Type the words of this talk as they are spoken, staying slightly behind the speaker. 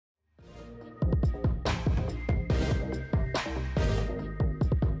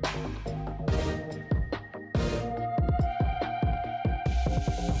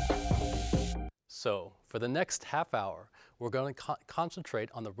So, for the next half hour, we're going to concentrate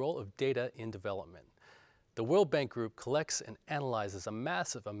on the role of data in development. The World Bank Group collects and analyzes a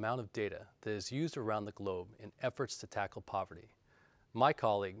massive amount of data that is used around the globe in efforts to tackle poverty. My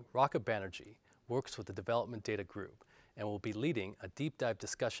colleague, Raka Banerjee, works with the Development Data Group and will be leading a deep dive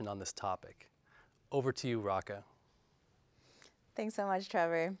discussion on this topic. Over to you, Raka. Thanks so much,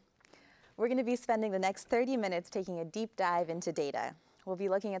 Trevor. We're going to be spending the next 30 minutes taking a deep dive into data. We'll be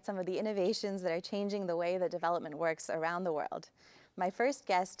looking at some of the innovations that are changing the way that development works around the world. My first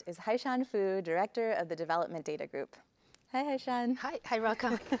guest is Haishan Fu, Director of the Development Data Group. Hi, Haishan. Hi,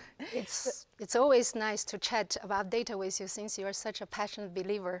 Raka. It's always nice to chat about data with you since you are such a passionate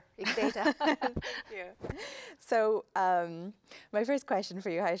believer in data. Thank you. So my first question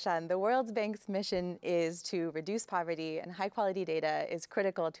for you, Haishan, the World Bank's mission is to reduce poverty, and high-quality data is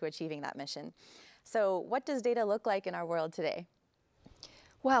critical to achieving that mission. So what does data look like in our world today?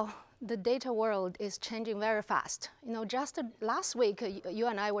 Well, the data world is changing very fast. You know, just last week, you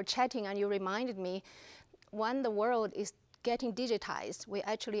and I were chatting and you reminded me when the world is getting digitized, we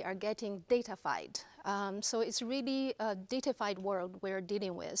actually are getting datafied. So it's really a datafied world we're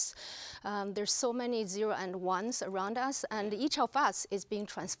dealing with. There's so many zero and ones around us, and each of us is being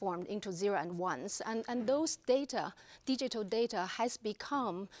transformed into zero and ones. And those data, digital data, has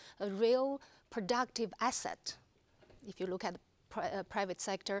become a real productive asset. If you look at private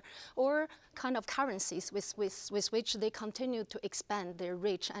sector, or kind of currencies with which they continue to expand their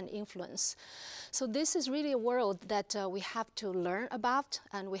reach and influence. So this is really a world that we have to learn about,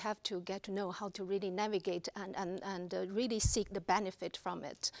 and we have to get to know how to really navigate and really seek the benefit from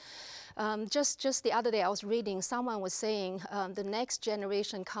it. Just the other day I was reading, someone was saying the next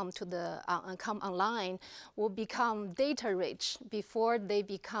generation come online will become data rich before they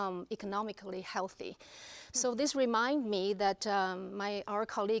become economically healthy. So this reminds me that our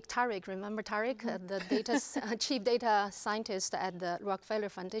colleague Tariq, remember Tariq, the chief data scientist at the Rockefeller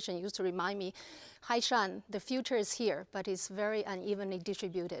Foundation, used to remind me, Haishan, the future is here, but it's very unevenly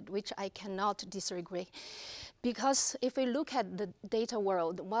distributed, which I cannot disagree. Because if we look at the data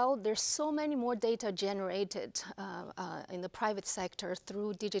world, well, there's so many more data generated in the private sector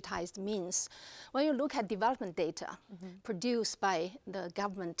through digitized means. When you look at development data produced by the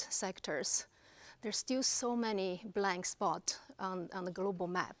government sectors, there's still so many blank spots on the global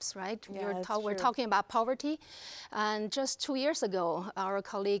maps, right? Yeah, we're talking about poverty. And just 2 years ago, our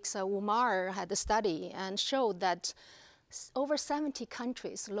colleagues Umar had a study and showed that over 70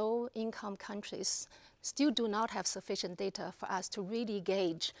 countries, low-income countries, still do not have sufficient data for us to really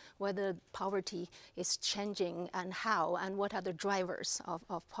gauge whether poverty is changing and how, and what are the drivers of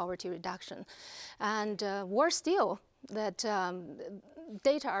poverty reduction. And worse still, that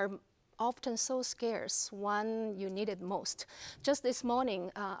data are often so scarce when you need it most. Just this morning,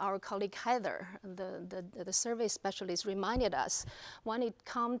 our colleague Heather, the survey specialist, reminded us when it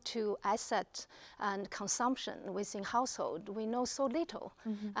comes to asset and consumption within household, we know so little,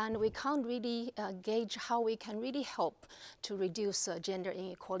 and we can't really gauge how we can really help to reduce gender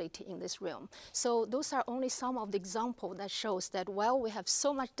inequality in this realm. So those are only some of the examples that shows that while we have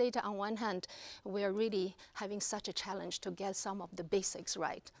so much data on one hand, we are really having such a challenge to get some of the basics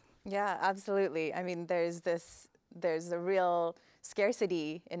right. Yeah, absolutely. I mean, there's a real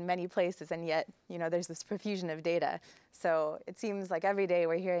scarcity in many places, and yet, you know, there's this profusion of data. So it seems like every day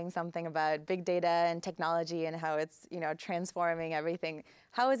we're hearing something about big data and technology and how it's, you know, transforming everything.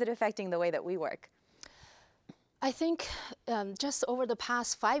 How is it affecting the way that we work? I think just over the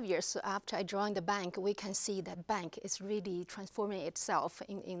past 5 years after I joined the bank, we can see that bank is really transforming itself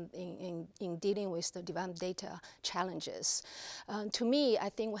in dealing with the development data challenges. To me, I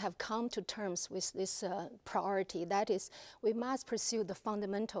think we have come to terms with this priority. That is, we must pursue the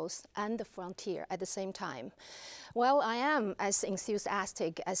fundamentals and the frontier at the same time. Well, I am as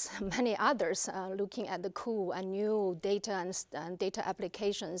enthusiastic as many others looking at the cool and new data and data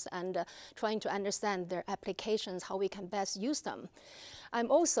applications and trying to understand their applications, how we can best use them.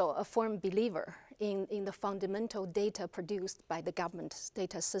 I'm also a firm believer in the fundamental data produced by the government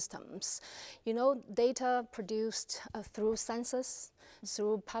data systems. You know, data produced through census,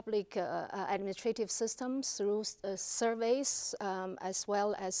 through public administrative systems, through surveys, as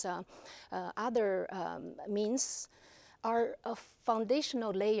well as other means, are a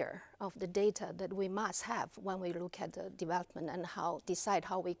foundational layer of the data that we must have when we look at the development and decide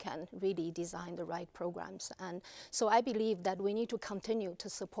how we can really design the right programs. And so I believe that we need to continue to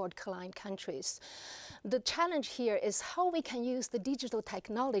support client countries. The challenge here is how we can use the digital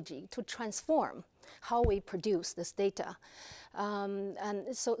technology to transform how we produce this data.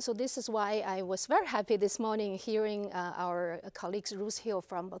 And so this is why I was very happy this morning hearing our colleagues Ruth Hill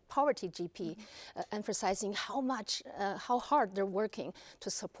from Poverty GP emphasizing how hard they're working to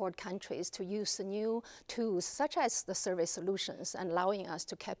support countries to use the new tools such as the survey solutions and allowing us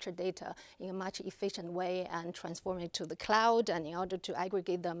to capture data in a much efficient way and transform it to the cloud, and in order to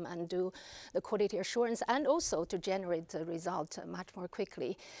aggregate them and do the quality assurance, and also to generate the result much more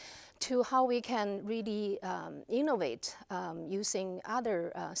quickly, to how we can really innovate using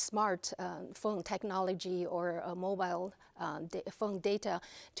other smart phone technology or mobile phone data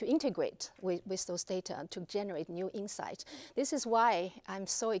to integrate with those data to generate new insight. This is why I'm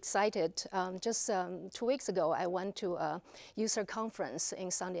so excited. Just 2 weeks ago, I went to a user conference in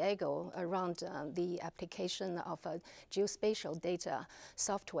San Diego around the application of geospatial data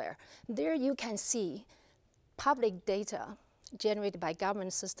software. There you can see public data generated by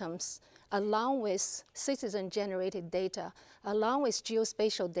government systems, along with citizen-generated data, along with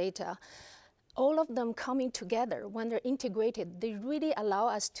geospatial data, all of them coming together. When they're integrated, they really allow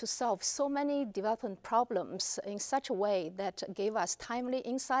us to solve so many development problems in such a way that gave us timely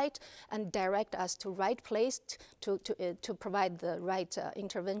insight and direct us to right place to provide the right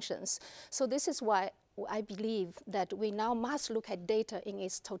interventions. So this is why I believe that we now must look at data in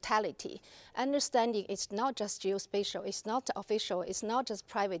its totality, understanding it's not just geospatial, it's not official, it's not just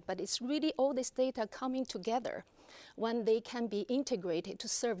private, but it's really all this data coming together when they can be integrated to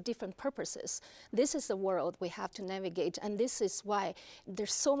serve different purposes. This is the world we have to navigate, and this is why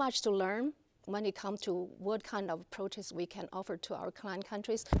there's so much to learn when it comes to what kind of approaches we can offer to our client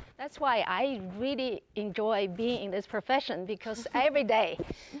countries. That's why I really enjoy being in this profession, because every day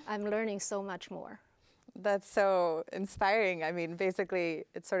I'm learning so much more. That's so inspiring. I mean, basically,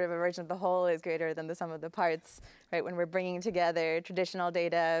 it's sort of a version of the whole is greater than the sum of the parts, right? When we're bringing together traditional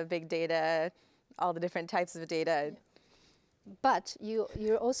data, big data, all the different types of data. But you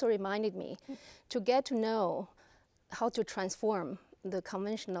also reminded me to get to know how to transform the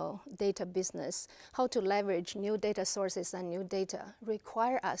conventional data business, how to leverage new data sources and new data,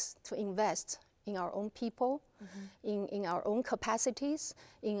 require us to invest in our own people, in our own capacities,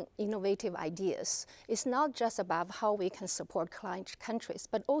 in innovative ideas. It's not just about how we can support client countries,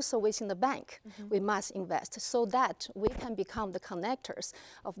 but also within the bank, we must invest so that we can become the connectors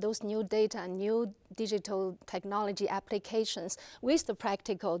of those new data and new digital technology applications with the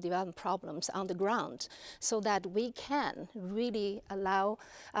practical development problems on the ground, so that we can really allow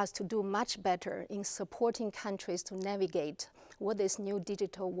us to do much better in supporting countries to navigate what this new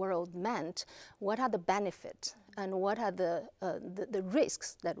digital world meant, what are the benefits, and what are the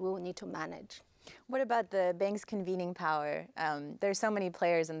risks that we will need to manage. What about the bank's convening power? There's so many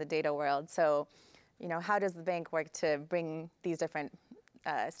players in the data world, so how does the bank work to bring these different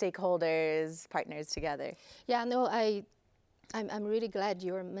stakeholders, partners together? Yeah, no, I'm really glad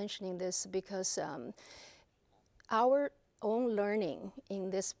you're mentioning this, because our own learning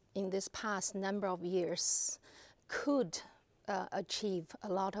in this past number of years could achieve a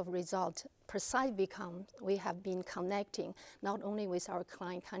lot of results precisely because we have been connecting not only with our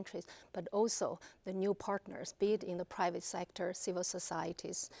client countries, but also the new partners, be it in the private sector, civil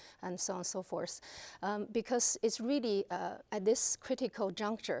societies, and so on and so forth. Because it's really, at this critical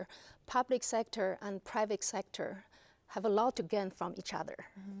juncture, public sector and private sector have a lot to gain from each other.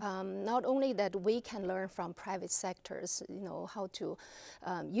 Not only that we can learn from private sectors, how to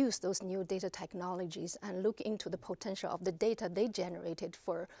use those new data technologies and look into the potential of the data they generated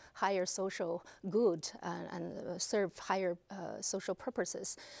for higher social good and serve higher social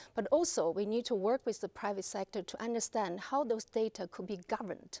purposes, but also we need to work with the private sector to understand how those data could be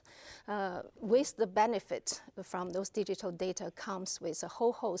governed. With the benefit from those digital data comes with a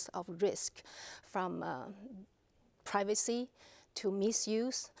whole host of risk, from privacy, to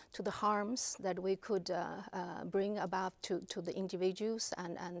misuse, to the harms that we could bring about to the individuals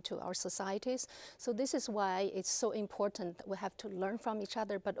and to our societies. So this is why it's so important that we have to learn from each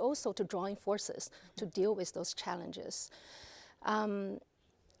other, but also to join forces to deal with those challenges.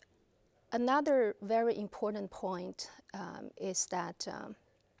 Another very important point is that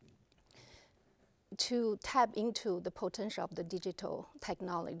to tap into the potential of the digital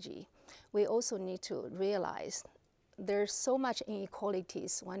technology, we also need to realize there's so much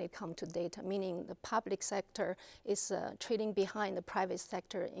inequalities when it comes to data, meaning the public sector is trailing behind the private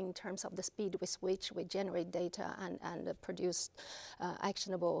sector in terms of the speed with which we generate data and produce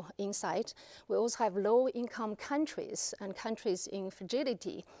actionable insight. We also have low-income countries and countries in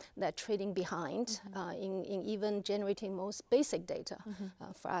fragility that are trailing behind in even generating most basic data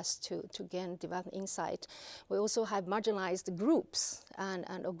for us to gain development insight. We also have marginalized groups and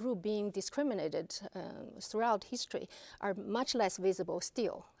a group being discriminated throughout history. are much less visible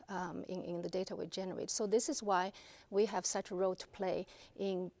still in the data we generate. So this is why we have such a role to play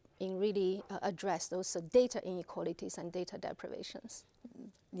in really address those data inequalities and data deprivations.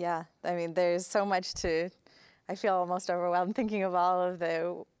 Yeah, I mean, there's so much I feel almost overwhelmed thinking of all of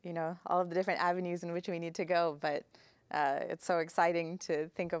the, all of the different avenues in which we need to go, but it's so exciting to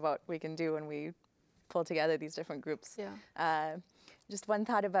think about what we can do when we pull together these different groups. Yeah. Just one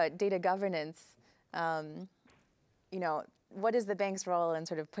thought about data governance. What is the bank's role in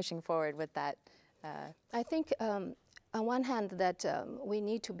sort of pushing forward with that? I think on one hand that we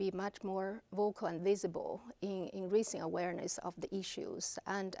need to be much more vocal and visible in raising awareness of the issues,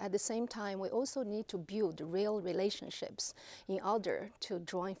 and at the same time we also need to build real relationships in order to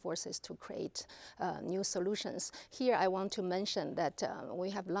join forces to create new solutions. Here I want to mention that we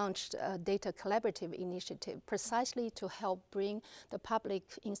have launched a data collaborative initiative precisely to help bring the public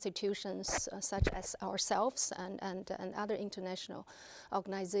institutions such as ourselves and other international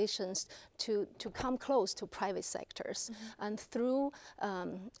organizations to come close to private sectors. Mm-hmm. And through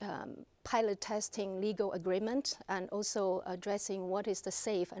pilot testing legal agreement and also addressing what is the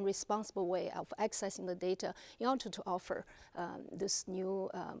safe and responsible way of accessing the data in order to offer this new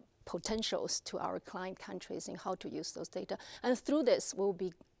potentials to our client countries in how to use those data. And through this, we'll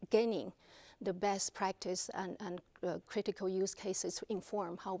be gaining the best practice and critical use cases to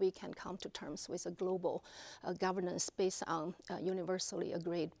inform how we can come to terms with a global governance based on universally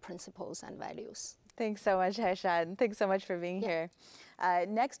agreed principles and values. Thanks so much, Haishan. Thanks so much for being here.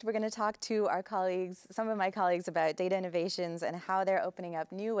 Next, we're going to talk to our colleagues, some of my colleagues, about data innovations and how they're opening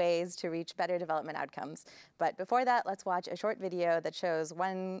up new ways to reach better development outcomes. But before that, let's watch a short video that shows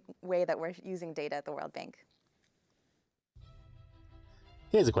one way that we're using data at the World Bank.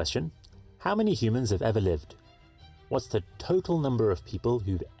 Here's a question. How many humans have ever lived? What's the total number of people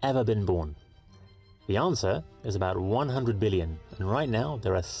who've ever been born? The answer is about 100 billion, and right now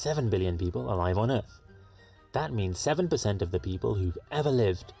there are 7 billion people alive on Earth. That means 7% of the people who've ever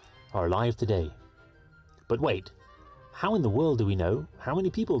lived are alive today. But wait, how in the world do we know how many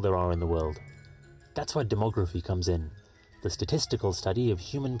people there are in the world? That's where demography comes in, the statistical study of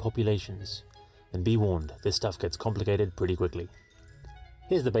human populations. And be warned, this stuff gets complicated pretty quickly.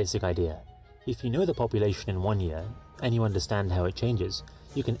 Here's the basic idea. If you know the population in one year, and you understand how it changes,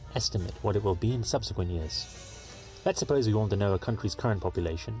 you can estimate what it will be in subsequent years. Let's suppose we want to know a country's current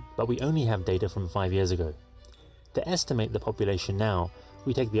population, but we only have data from 5 years ago. To estimate the population now,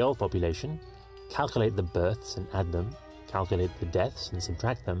 we take the old population, calculate the births and add them, calculate the deaths and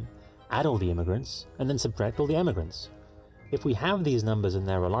subtract them, add all the immigrants, and then subtract all the emigrants. If we have these numbers and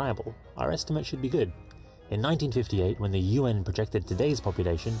they're reliable, our estimate should be good. In 1958, when the UN projected today's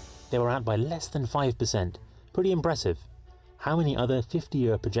population, they were out by less than 5%. Pretty impressive. How many other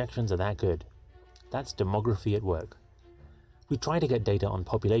 50-year projections are that good? That's demography at work. We try to get data on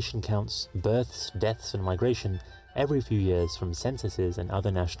population counts, births, deaths, and migration every few years from censuses and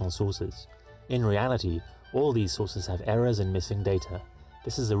other national sources. In reality, all these sources have errors and missing data.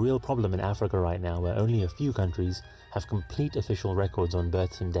 This is a real problem in Africa right now, where only a few countries have complete official records on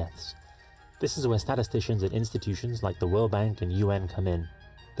births and deaths. This is where statisticians at institutions like the World Bank and UN come in.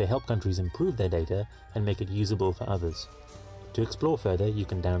 They help countries improve their data and make it usable for others. To explore further, you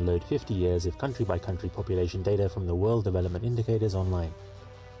can download 50 years of country-by-country population data from the World Development Indicators online.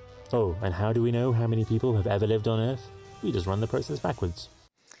 Oh, and how do we know how many people have ever lived on Earth? We just run the process backwards.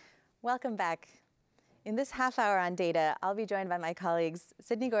 Welcome back. In this half hour on data, I'll be joined by my colleagues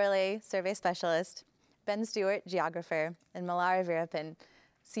Sydney Gourlay, survey specialist, Ben Stewart, geographer, and Malara Veerapan,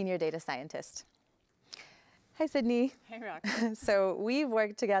 senior data scientist. Hi, Sydney. Hey, Rock. So we've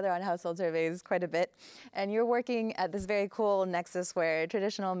worked together on household surveys quite a bit, and you're working at this very cool nexus where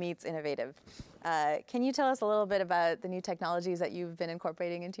traditional meets innovative. Can you tell us a little bit about the new technologies that you've been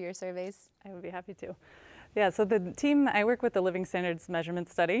incorporating into your surveys? I would be happy to. Yeah, so the team, I work with the Living Standards Measurement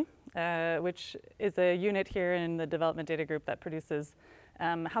Study, which is a unit here in the Development Data Group that produces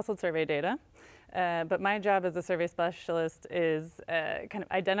household survey data. But my job as a survey specialist is kind of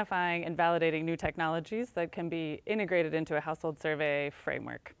identifying and validating new technologies that can be integrated into a household survey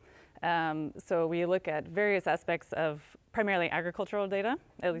framework. So we look at various aspects of primarily agricultural data,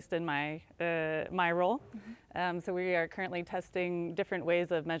 at least in my role. Mm-hmm. So we are currently testing different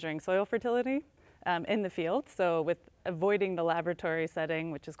ways of measuring soil fertility in the field. So with avoiding the laboratory setting,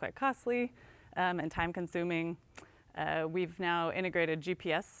 which is quite costly and time consuming. We've now integrated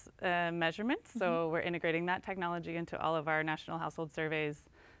GPS measurements, so we're integrating that technology into all of our national household surveys.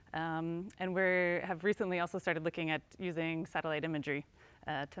 And we have recently also started looking at using satellite imagery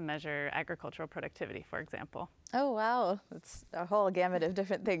to measure agricultural productivity, for example. Oh, wow. That's a whole gamut of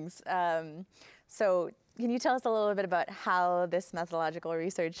different things. So can you tell us a little bit about how this methodological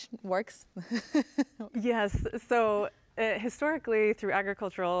research works? Yes. So historically, through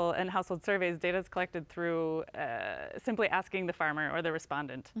agricultural and household surveys, data is collected through simply asking the farmer or the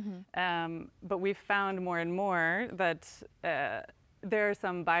respondent. But we've found more and more that there are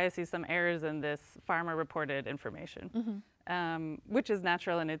some biases, some errors in this farmer-reported information, which is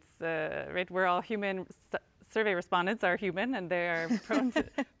natural, and it's right. We're all human. Survey respondents are human, and they are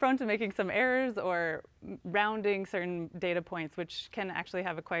prone to making some errors or rounding certain data points, which can actually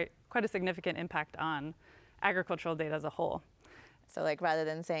have a quite a significant impact on agricultural data as a whole. So like rather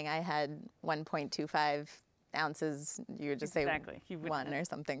than saying I had 1.25 ounces, you would just say 1 or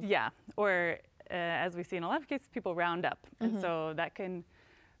something. Yeah, or as we see in a lot of cases, people round up. And so that can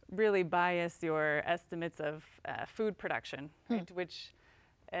really bias your estimates of food production, right? Which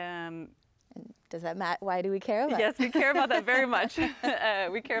does that matter? Why do we care about it? Yes, we care about that very much.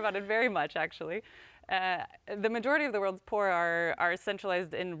 We care about it very much, actually. The majority of the world's poor are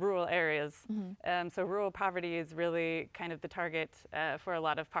centralized in rural areas. So rural poverty is really kind of the target for a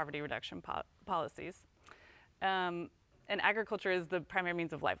lot of poverty reduction policies. And agriculture is the primary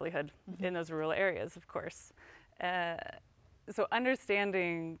means of livelihood in those rural areas, of course. So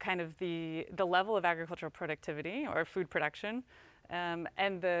understanding kind of the level of agricultural productivity or food production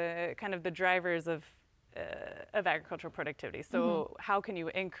and the kind of the drivers of agricultural productivity. So how can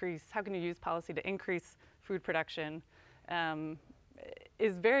you use policy to increase food production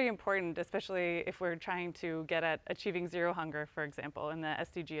is very important, especially if we're trying to get at achieving zero hunger, for example, in the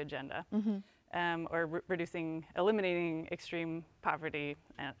SDG agenda, or eliminating extreme poverty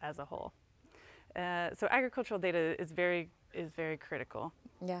as a whole. So agricultural data is very critical.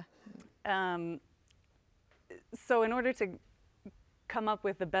 Yeah. So in order to come up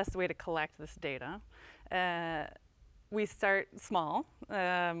with the best way to collect this data, we start small.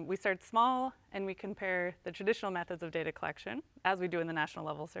 And we compare the traditional methods of data collection, as we do in the national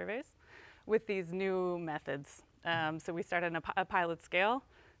level surveys, with these new methods. So we start on a pilot scale,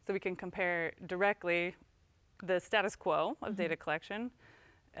 so we can compare directly the status quo of data collection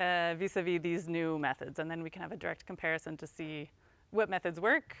vis-a-vis these new methods. And then we can have a direct comparison to see what methods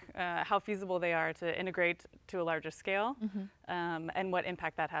work, how feasible they are to integrate to a larger scale, and what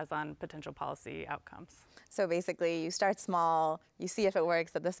impact that has on potential policy outcomes. So basically, you start small, you see if it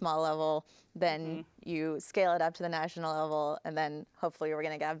works at the small level, then you scale it up to the national level, and then hopefully we're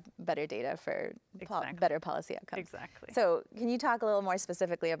going to get better data for better policy outcomes. Exactly. So can you talk a little more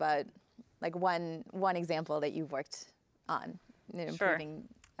specifically about like one example that you've worked on in improving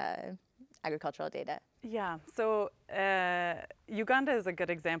agricultural data? Yeah, so Uganda is a good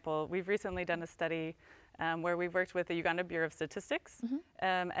example. We've recently done a study where we've worked with the Uganda Bureau of Statistics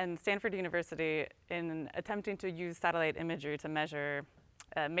and Stanford University in attempting to use satellite imagery to measure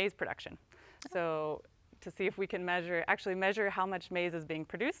maize production. So to see if we can actually measure how much maize is being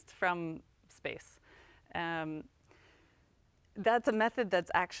produced from space. That's a method that's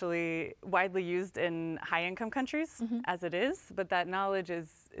actually widely used in high-income countries, as it is, but that knowledge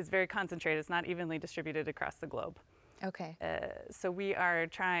is very concentrated. It's not evenly distributed across the globe. Okay. So we are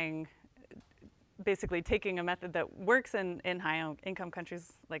trying, basically taking a method that works in high-income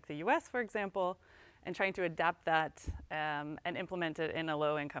countries like the US, for example, and trying to adapt that and implement it in a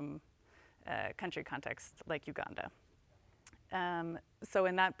low-income country context like Uganda. So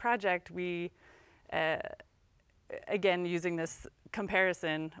in that project, we again, using this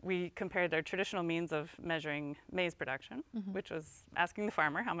comparison, we compared our traditional means of measuring maize production, which was asking the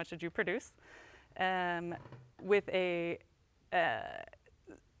farmer, how much did you produce, with a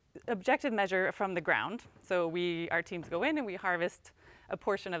objective measure from the ground. So our teams go in and we harvest a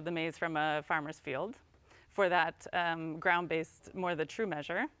portion of the maize from a farmer's field for that ground-based, more the true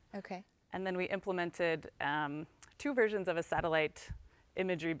measure. Okay. And then we implemented 2 versions of a satellite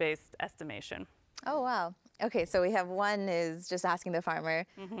imagery-based estimation. Oh, wow. Okay, so we have one is just asking the farmer.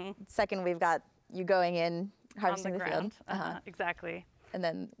 Second, we've got you going in, harvesting the field. Exactly. And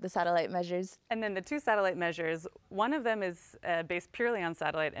then the satellite measures. And then the 2 satellite measures, one of them is based purely on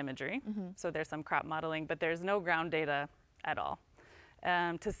satellite imagery. So there's some crop modeling, but there's no ground data at all.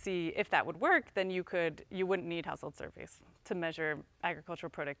 To see if that would work, then you wouldn't need household surveys to measure agricultural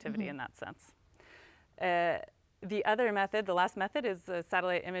productivity in that sense. The other method, the last method, is a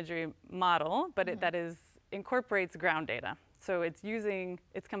satellite imagery model, but that incorporates ground data. So it's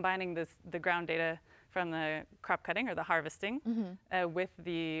combining the ground data from the crop cutting or the harvesting with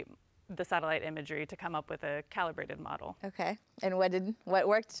the satellite imagery to come up with a calibrated model. Okay, and what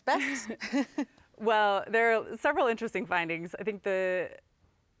worked best? Well, there are several interesting findings. I think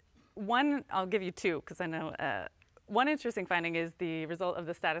I'll give you 2 because I know one interesting finding is the result of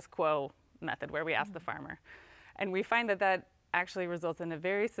the status quo method where we ask the farmer. And we find that that actually results in a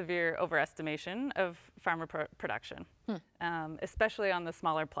very severe overestimation of farmer production, especially on the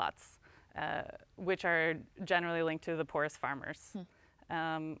smaller plots, which are generally linked to the poorest farmers.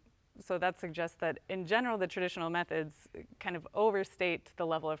 So that suggests that in general, the traditional methods kind of overstate the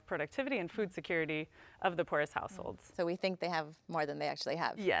level of productivity and food security of the poorest households. So we think they have more than they actually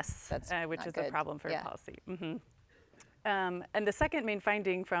have. Yes, which is a problem for policy. And the second main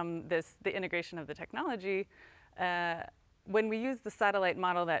finding from this, the integration of the technology, when we use the satellite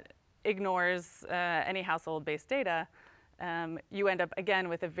model that ignores any household-based data, you end up again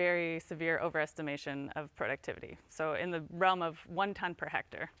with a very severe overestimation of productivity. So in the realm of 1 ton per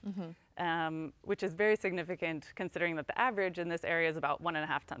hectare, which is very significant considering that the average in this area is about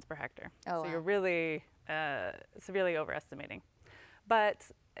 1.5 tons per hectare. So you're really severely overestimating. But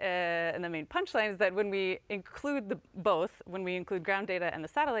and the main punchline is that when we include both, when we include ground data and the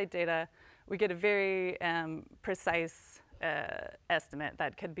satellite data, we get a very precise estimate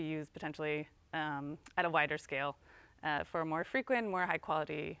that could be used potentially at a wider scale for more frequent, more high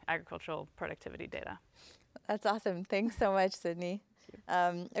quality agricultural productivity data. That's awesome. Thanks so much, Sydney.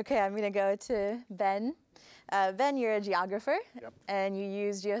 Okay, I'm going to go to Ben. Ben, you're a geographer, and you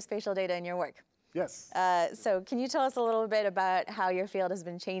use geospatial data in your work. Yes. So can you tell us a little bit about how your field has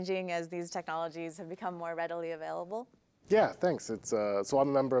been changing as these technologies have become more readily available? Yeah, thanks. So I'm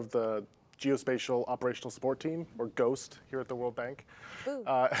a member of the Geospatial Operational Support Team, or GHOST, here at the World Bank.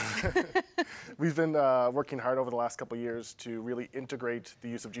 We've been working hard over the last couple of years to really integrate the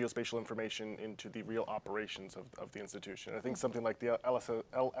use of geospatial information into the real operations of the institution. I think something like the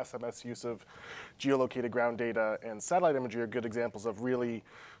LSMS use of geolocated ground data and satellite imagery are good examples of really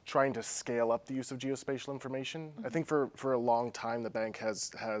trying to scale up the use of geospatial information. I think for a long time the bank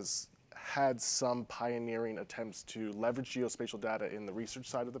has had some pioneering attempts to leverage geospatial data in the research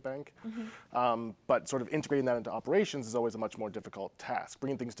side of the bank, but sort of integrating that into operations is always a much more difficult task.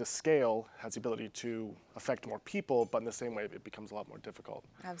 Bringing things to scale has the ability to affect more people, but in the same way it becomes a lot more difficult.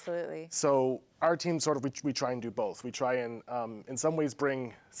 Absolutely. So our team we try and do both. We try and in some ways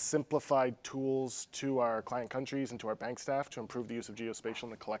bring simplified tools to our client countries and to our bank staff to improve the use of geospatial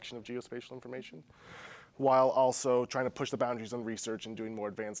and the collection of geospatial information, while also trying to push the boundaries on research and doing more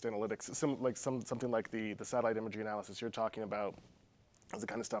advanced analytics. Something like the satellite imagery analysis you're talking about is the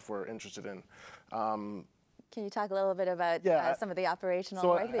kind of stuff we're interested in. Can you talk a little bit about some of the operational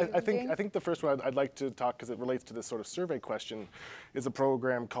work that you've been doing? I think the first one I'd like to talk, because it relates to this sort of survey question, is a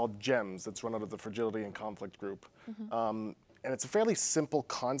program called GEMS that's run out of the Fragility and Conflict Group. And it's a fairly simple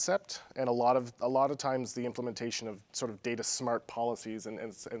concept, and a lot of times the implementation of sort of data smart policies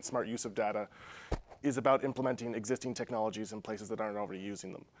and smart use of data is about implementing existing technologies in places that aren't already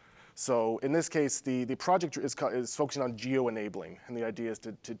using them. So in this case, the project is focusing on geo-enabling, and the idea is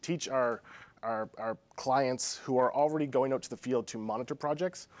to teach our clients who are already going out to the field to monitor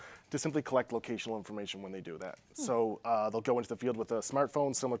projects to simply collect locational information when they do that. So they'll go into the field with a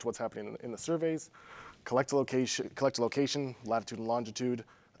smartphone, similar to what's happening in the surveys, collect a location, latitude and longitude.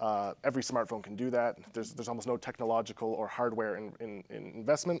 Every smartphone can do that. There's almost no technological or hardware in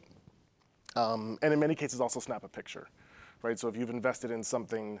investment. And in many cases also snap a picture, right? So if you've invested in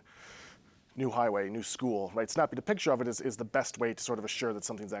something, new highway, new school, right? Snapping a picture of it is the best way to sort of assure that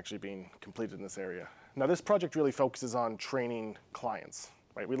something's actually being completed in this area. Now this project really focuses on training clients,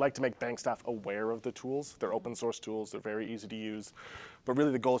 right? We like to make bank staff aware of the tools. They're open source tools, they're very easy to use, but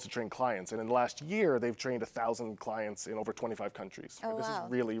really the goal is to train clients. And in the last year, they've trained 1,000 clients in over 25 countries. Oh, this wow.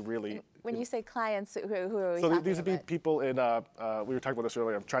 is really, really... When you say clients, who are we So talking these would be about? people in, we were talking about this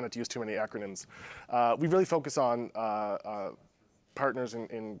earlier, I'm trying not to use too many acronyms. We really focus on partners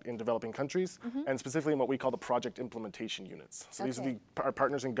in developing countries, and specifically in what we call the project implementation units. So these would be our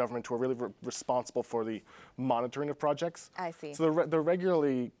partners in government who are really responsible for the monitoring of projects. I see. So they're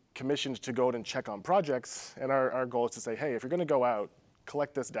regularly commissioned to go out and check on projects, and our goal is to say, hey, if you're going to go out,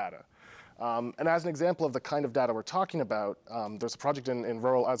 collect this data. And as an example of the kind of data we're talking about, there's a project in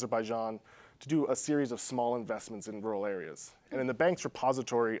rural Azerbaijan to do a series of small investments in rural areas. And in the bank's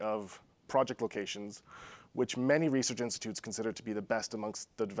repository of project locations, which many research institutes consider to be the best amongst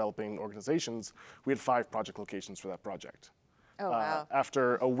the developing organizations, we had 5 project locations for that project. Oh, wow.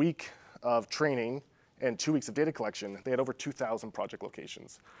 After a week of training and 2 weeks of data collection, they had over 2,000 project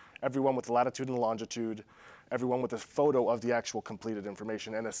locations. Everyone with latitude and longitude, everyone with a photo of the actual completed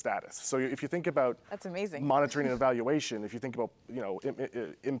information and a status. So if you think about That's amazing. monitoring and evaluation, if you think about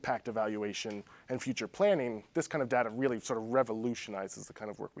impact evaluation and future planning, this kind of data really sort of revolutionizes the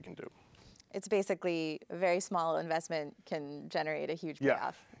kind of work we can do. It's basically a very small investment can generate a huge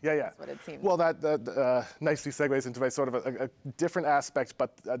payoff. Yeah, yeah. That's what it seems. Well, that nicely segues into my sort of a different aspect,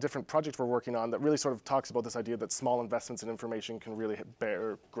 but a different project we're working on that really sort of talks about this idea that small investments in information can really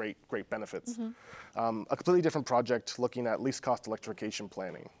bear great benefits. A completely different project looking at least cost electrification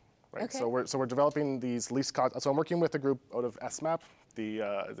planning. Right. Okay. So we're developing these least cost. So I'm working with a group out of SMAP.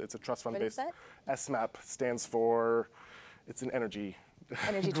 It's a trust fund based. What is that? SMAP stands for, it's an energy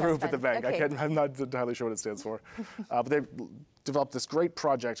Energy group trust at the fund. bank. Okay. I'm not entirely sure what it stands for. But they've developed this great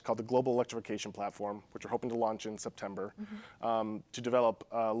project called the Global Electrification Platform, which we're hoping to launch in September, to develop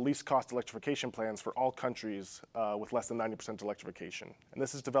least cost electrification plans for all countries with less than 90% electrification. And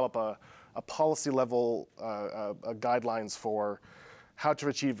this is develop a policy level guidelines for how to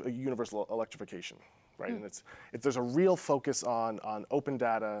achieve a universal electrification. Right? And there's a real focus on open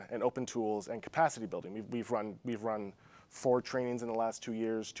data and open tools and capacity building. We've run 4 trainings in the last 2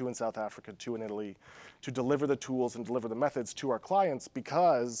 years, 2 in South Africa, 2 in Italy, to deliver the tools and deliver the methods to our clients,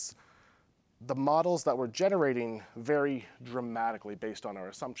 because the models that we're generating vary dramatically based on our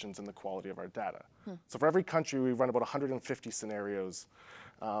assumptions and the quality of our data. So for every country, we run about 150 scenarios,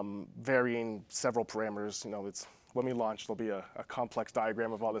 varying several parameters. You know, when we launch, there'll be a complex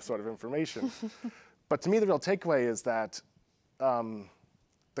diagram of all this sort of information. But to me, the real takeaway is that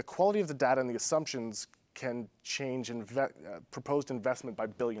the quality of the data and the assumptions can change proposed investment by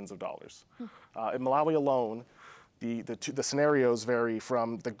billions of dollars. In Malawi alone, the scenarios vary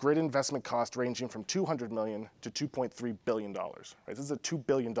from the grid investment cost ranging from $200 million to $2.3 billion. Right? This is a $2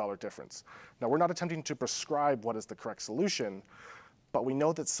 billion difference. Now, we're not attempting to prescribe what is the correct solution, but we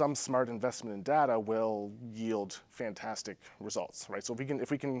know that some smart investment in data will yield fantastic results, right? So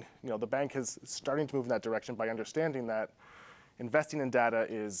if we can, you know, the bank is starting to move in that direction by understanding that investing in data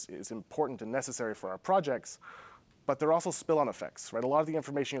is important and necessary for our projects, but there are also spill-on effects, right? A lot of the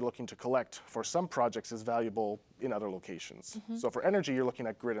information you're looking to collect for some projects is valuable in other locations. So for energy, you're looking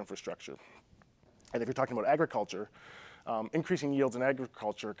at grid infrastructure. And if you're talking about agriculture, increasing yields in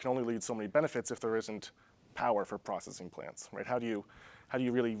agriculture can only lead so many benefits if there isn't power for processing plants, right? How do you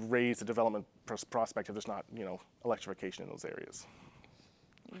really raise the development prospect if there's not, you know, electrification in those areas?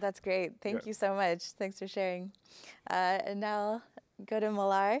 That's great. Thank you so much. Thanks for sharing. And now go to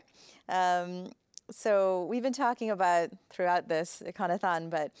Malar. So we've been talking about throughout this Econothon,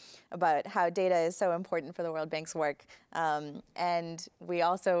 but about how data is so important for the World Bank's work. And we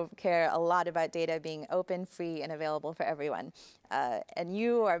also care a lot about data being open, free, and available for everyone. And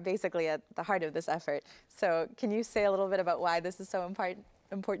you are basically at the heart of this effort. So can you say a little bit about why this is so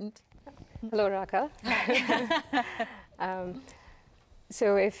important? Hello, Raka.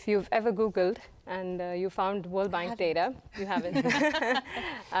 So if you've ever Googled and you found World Bank data, you haven't.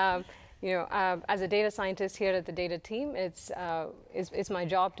 You know, as a data scientist here at the data team, it's my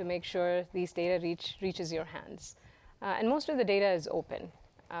job to make sure these data reaches your hands. And most of the data is open.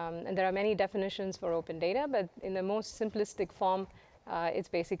 And there are many definitions for open data, but in the most simplistic form, it's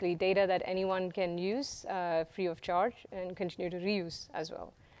basically data that anyone can use free of charge and continue to reuse as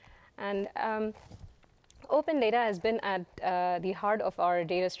well. And open data has been at the heart of our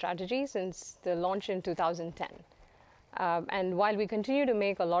data strategy since the launch in 2010. And while we continue to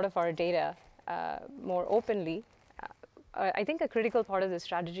make a lot of our data more openly, I think a critical part of the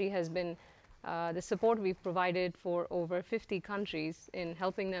strategy has been the support we've provided for over 50 countries in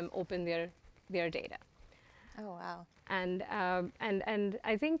helping them open their data. Oh, wow. And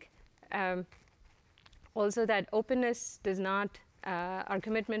I think also that openness does not, our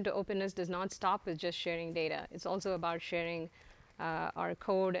commitment to openness does not stop with just sharing data. It's also about sharing our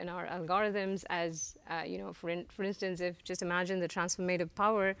code and our algorithms as, you know, for instance, if just imagine the transformative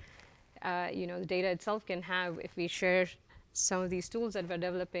power, you know, the data itself can have if we share some of these tools that we're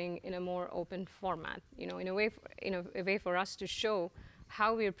developing in a more open format, you know, in a way for us to show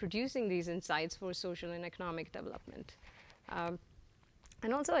how we are producing these insights for social and economic development.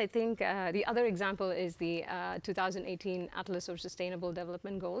 And also, I think the other example is the 2018 Atlas of Sustainable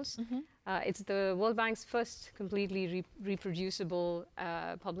Development Goals. It's the World Bank's first completely reproducible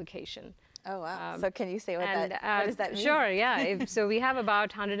publication. Oh, wow. So can you say what does that mean? Sure, yeah. So we have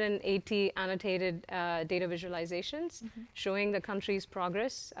about 180 annotated data visualizations showing the country's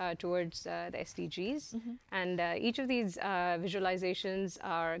progress towards the SDGs. And each of these visualizations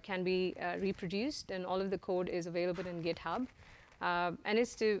can be reproduced, and all of the code is available in GitHub. And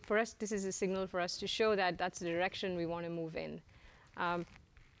for us, this is a signal for us to show that that's the direction we want to move in.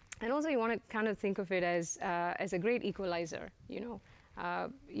 And also, you want to kind of think of it as a great equalizer. You know,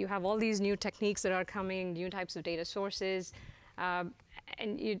 you have all these new techniques that are coming, new types of data sources,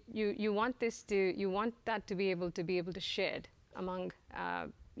 and you want that to be able to shared among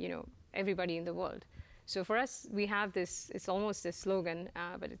you know, everybody in the world. So for us, we have this, it's almost a slogan,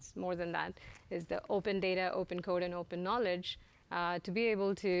 but it's more than that, is the open data, open code, and open knowledge, to be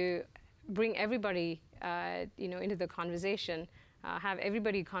able to bring everybody into the conversation, have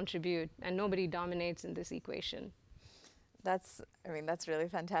everybody contribute, and nobody dominates in this equation. That's really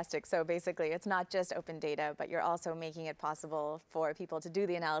fantastic. So basically, it's not just open data, but you're also making it possible for people to do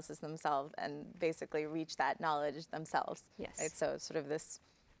the analysis themselves and basically reach that knowledge themselves. Yes. Right? So sort of this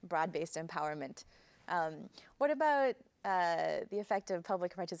broad-based empowerment. What about the effect of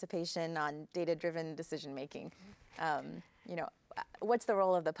public participation on data-driven decision-making? What's the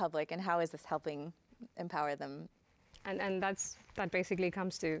role of the public, and how is this helping empower them? And that basically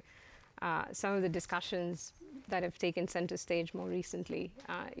comes to some of the discussions that have taken center stage more recently.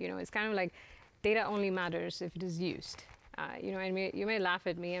 It's kind of like data only matters if it is used. You may laugh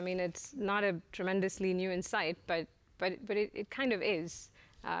at me. I mean, it's not a tremendously new insight, but it kind of is.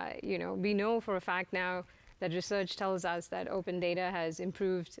 We know for a fact now that research tells us that open data has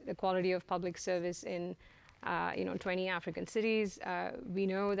improved the quality of public service in 20 African cities. We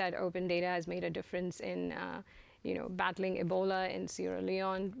know that open data has made a difference in battling Ebola in Sierra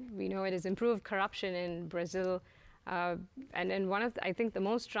Leone. We know it has improved corruption in Brazil. And then I think the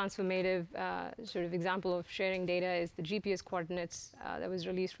most transformative sort of example of sharing data is the GPS coordinates that was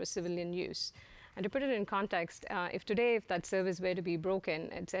released for civilian use. And to put it in context, if that service were to be broken,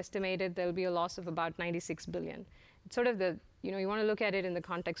 it's estimated there'll be a loss of about 96 billion. It's sort of you want to look at it in the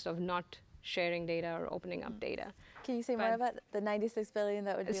context of not sharing data or opening up data. Can you say more about the 96 billion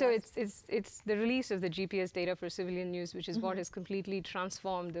that would be So lost? it's the release of the GPS data for civilian use, which is what has completely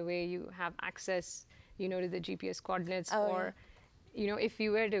transformed the way you have access, to the GPS coordinates. If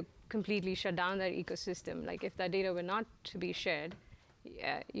you were to completely shut down that ecosystem, like if that data were not to be shared,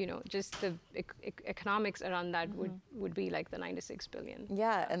 just the economics around that would be like the 96 billion.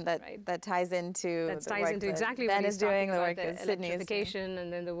 Yeah, and that ties into exactly Ben what is doing, the work that Sydney is doing. Electrification,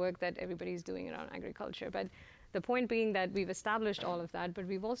 and then the work that everybody's doing around agriculture. But the point being that we've established all of that, but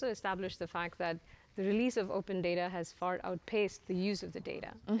we've also established the fact that the release of open data has far outpaced the use of the data.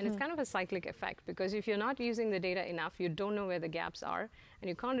 And it's kind of a cyclic effect, because if you're not using the data enough, you don't know where the gaps are, and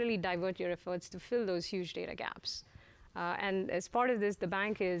you can't really divert your efforts to fill those huge data gaps. And as part of this, the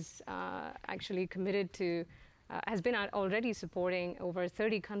bank is actually committed to, has been already supporting over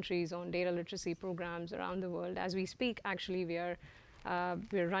 30 countries on data literacy programs around the world. As we speak, actually,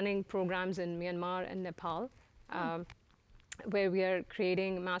 we're running programs in Myanmar and Nepal, where we are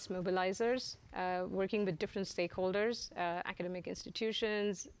creating mass mobilizers, working with different stakeholders, academic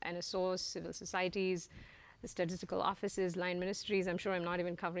institutions, NSOs, civil societies, the statistical offices, line ministries. I'm sure I'm not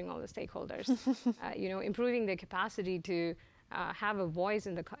even covering all the stakeholders. Improving their capacity to have a voice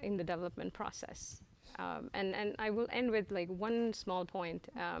in the development process. And I will end with one small point,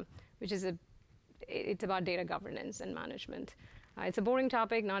 which is it's about data governance and management. It's a boring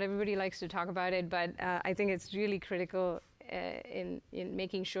topic. Not everybody likes to talk about it, but I think it's really critical in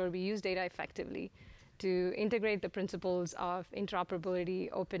making sure we use data effectively to integrate the principles of interoperability,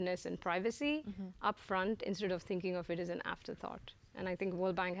 openness, and privacy up front, instead of thinking of it as an afterthought. And I think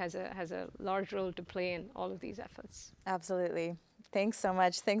World Bank has a large role to play in all of these efforts. Absolutely. Thanks so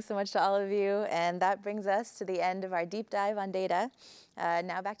much. Thanks so much to all of you. And that brings us to the end of our deep dive on data.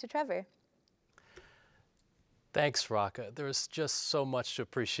 Now back to Trevor. Thanks, Raka. There's just so much to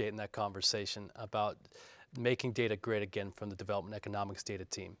appreciate in that conversation about making data great again from the Development Economics data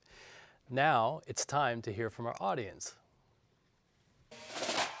team. Now it's time to hear from our audience.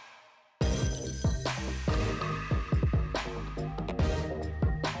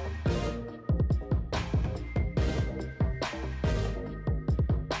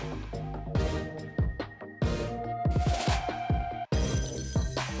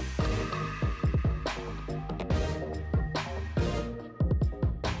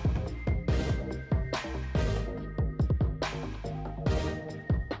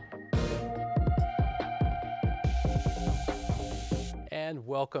 And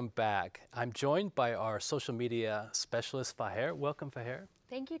welcome back. I'm joined by our social media specialist, Faher. Welcome, Faher.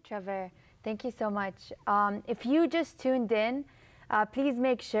 Thank you, Trevor. Thank you so much. If you just tuned in, please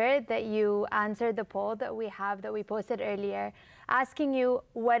make sure that you answer the poll that we posted earlier, asking you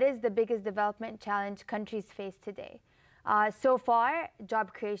what is the biggest development challenge countries face today. So far,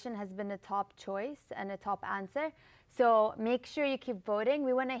 job creation has been a top choice and a top answer. So make sure you keep voting.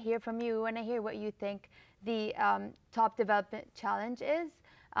 We want to hear from you. We want to hear what you think the top development challenge is.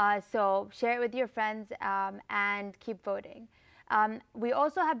 So share it with your friends and keep voting. We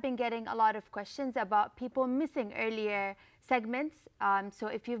also have been getting a lot of questions about people missing earlier segments. So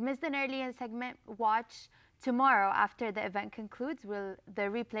if you've missed an earlier segment, watch tomorrow after the event concludes. The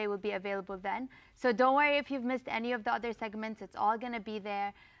replay will be available then. So don't worry if you've missed any of the other segments. It's all going to be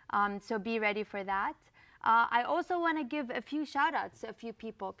there. So be ready for that. I also want to give a few shout outs to a few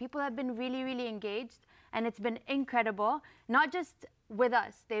people. People have been really, really engaged, and it's been incredible. Not just with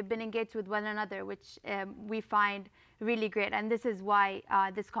us, they've been engaged with one another, which we find really great. And this is why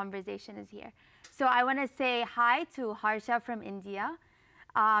this conversation is here. So I want to say hi to Harsha from India.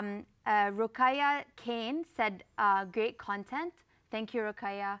 Rukaya Kane said, great content. Thank you,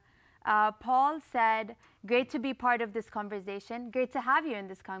 Rukaya. Paul said, great to be part of this conversation. Great to have you in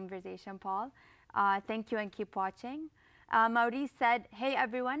this conversation, Paul. Thank you and keep watching. Maurice said, hey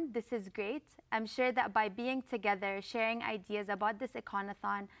everyone, this is great. I'm sure that by being together, sharing ideas about this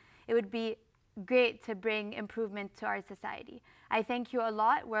Econothon, it would be great to bring improvement to our society. I thank you a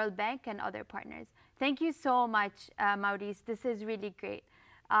lot, World Bank and other partners. Thank you so much, Maurice. This is really great.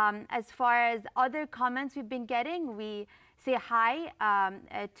 As far as other comments we've been getting, we say hi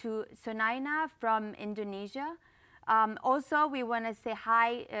to Sunaina from Indonesia. Also, we want to say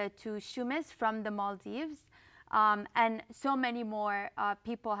hi to Shumis from the Maldives. And so many more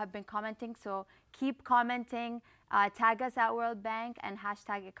people have been commenting. So keep commenting, tag us at World Bank and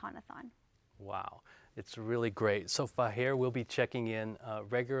hashtag Econothon. Wow, it's really great. So Fahir will be checking in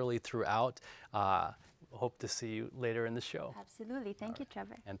regularly throughout. Hope to see you later in the show. Absolutely. Thank you,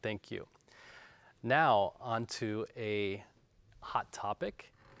 Trevor. And thank you. Now on to a hot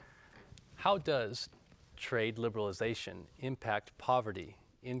topic. How does trade liberalization impact poverty,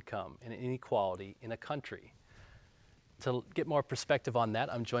 income, and inequality in a country? To get more perspective on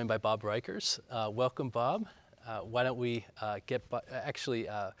that, I'm joined by Bob Reichers. Welcome, Bob. Why don't we get,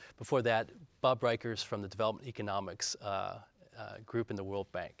 before that, Bob Reichers from the Development Economics group in the World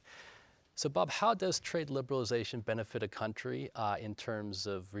Bank. So Bob, how does trade liberalization benefit a country in terms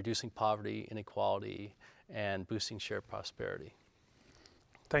of reducing poverty, inequality, and boosting shared prosperity?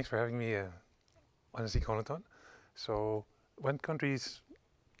 Thanks for having me on this Econothon. So when countries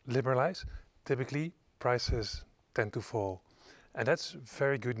liberalize, typically prices tend to fall. And that's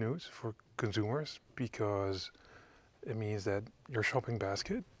very good news for consumers because it means that your shopping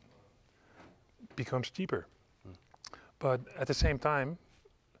basket becomes cheaper. But at the same time,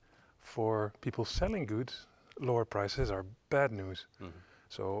 for people selling goods, lower prices are bad news.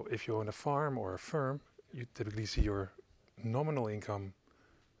 So if you own a farm or a firm, you typically see your nominal income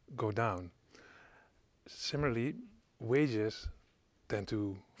go down. Similarly, wages tend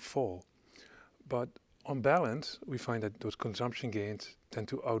to fall. But on balance, we find that those consumption gains tend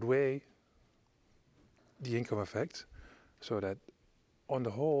to outweigh the income effect, so that on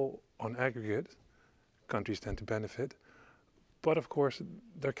the whole, on aggregate, countries tend to benefit. But of course,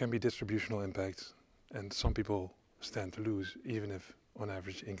 there can be distributional impacts, and some people stand to lose, even if on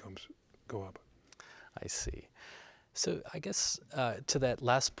average incomes go up. I see. So I guess to that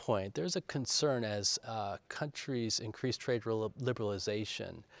last point, there's a concern as countries increase trade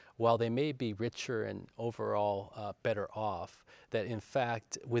liberalization, while they may be richer and overall better off, that in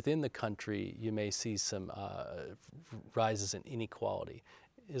fact within the country you may see some rises in inequality.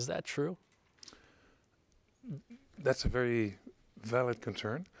 Is that true? That's a very valid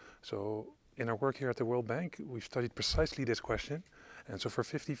concern. So in our work here at the World Bank, we've studied precisely this question. And so for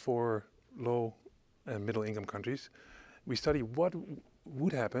 54 low and middle income countries, we study what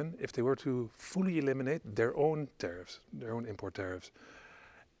would happen if they were to fully eliminate their own tariffs, their own import tariffs.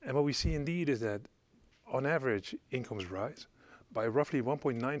 And what we see indeed is that on average incomes rise by roughly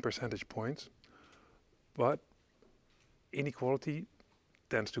 1.9 percentage points, but inequality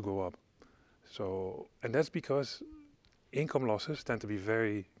tends to go up. So, and that's because income losses tend to be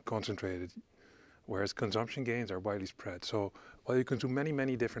very concentrated, whereas consumption gains are widely spread. So while you consume many,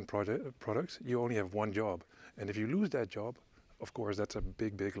 many different products, you only have one job. And if you lose that job, of course, that's a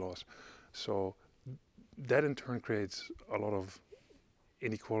big, big loss. So that in turn creates a lot of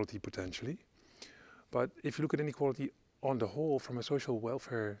inequality potentially. But if you look at inequality on the whole from a social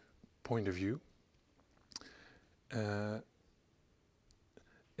welfare point of view,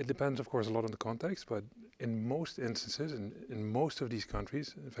 it depends, of course, a lot on the context, but in most instances, in most of these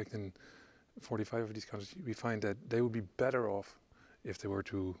countries, in fact, in 45 of these countries, we find that they would be better off if they were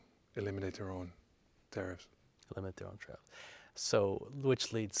to eliminate their own tariffs. Eliminate their own tariffs. So,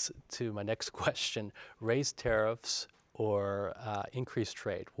 which leads to my next question, raise tariffs or increase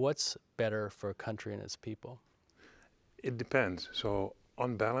trade? What's better for a country and its people? It depends. So,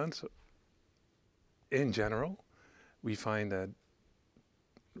 on balance, in general, we find that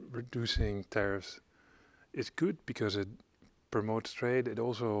reducing tariffs is good because it promotes trade. It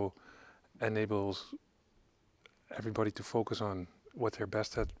also enables everybody to focus on what they're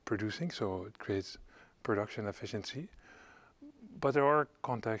best at producing, so it creates production efficiency. But there are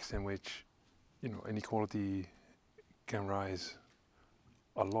contexts in which, inequality can rise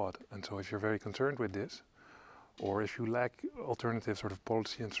a lot. And so if you're very concerned with this, or if you lack alternative sort of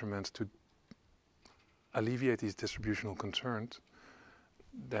policy instruments to alleviate these distributional concerns,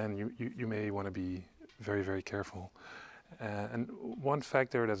 then you may want to be very, very careful. And one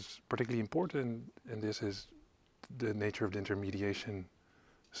factor that's particularly important in this is the nature of the intermediation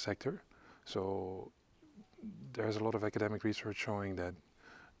sector. So there's a lot of academic research showing that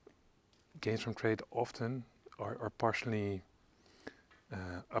gains from trade often are partially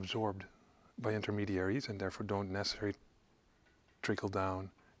absorbed by intermediaries and therefore don't necessarily trickle down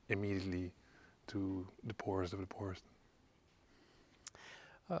immediately to the poorest of the poorest.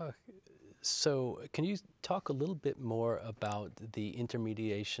 So can you talk a little bit more about the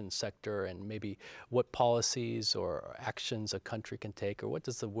intermediation sector and maybe what policies or actions a country can take, or what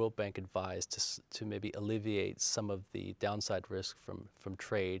does the World Bank advise to maybe alleviate some of the downside risk from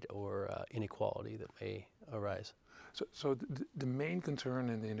trade or inequality that may arise? So the main concern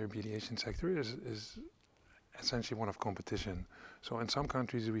in the intermediation sector is essentially one of competition. So in some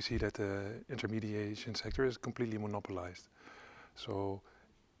countries we see that the intermediation sector is completely monopolized. So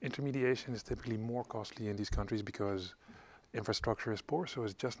intermediation is typically more costly in these countries because infrastructure is poor, so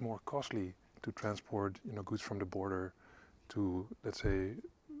it's just more costly to transport goods from the border to, let's say,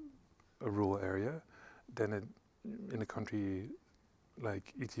 a rural area than in a country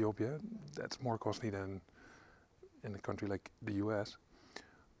like Ethiopia. That's more costly than in a country like the US.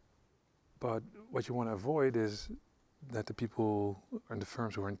 But what you want to avoid is that the people and the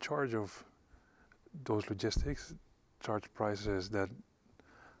firms who are in charge of those logistics charge prices that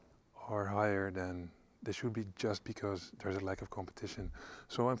are higher than they should be just because there's a lack of competition.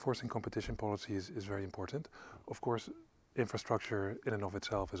 So enforcing competition policy is very important. Of course, infrastructure in and of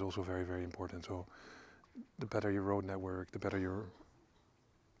itself is also very, very important. So the better your road network, the better your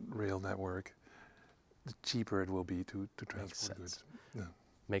rail network, the cheaper it will be to transport goods. Yeah.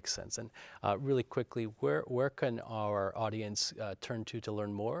 Makes sense. And really quickly, where can our audience turn to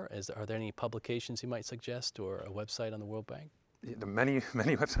learn more? Are there any publications you might suggest, or a website on the World Bank? The many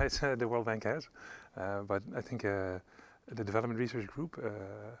websites the World Bank has, but I think the Development Research Group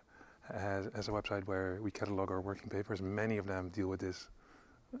has a website where we catalog our working papers. Many of them deal with these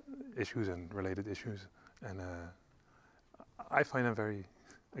issues and related issues, and I find them very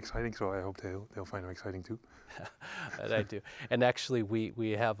exciting, so I hope they'll find them exciting too. And I do. And actually,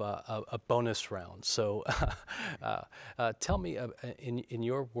 we have a bonus round. So tell me, in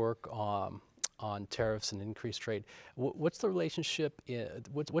your work on tariffs and increased trade, what's the relationship,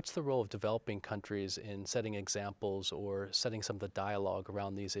 what's the role of developing countries in setting examples or setting some of the dialogue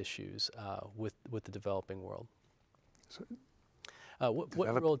around these issues with the developing world? So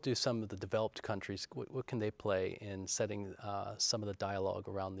what role do some of the developed countries, what can they play in setting some of the dialogue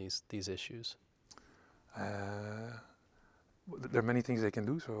around these issues? There are many things they can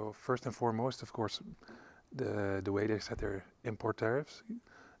do. So first and foremost, of course, the way they set their import tariffs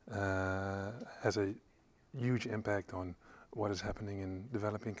has a huge impact on what is happening in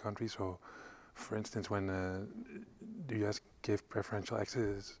developing countries. So, for instance, when the US gave preferential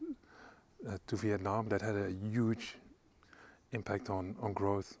access to Vietnam, that had a huge impact on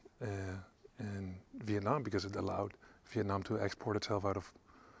growth in Vietnam because it allowed Vietnam to export itself out of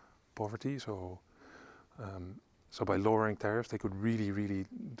poverty. So, so by lowering tariffs, they could really, really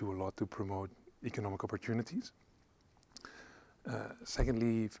do a lot to promote economic opportunities.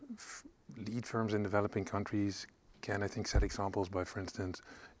 Secondly, lead firms in developing countries can, I think, set examples by, for instance,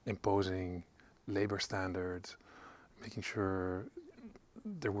 imposing labor standards, making sure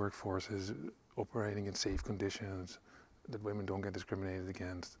their workforce is operating in safe conditions, that women don't get discriminated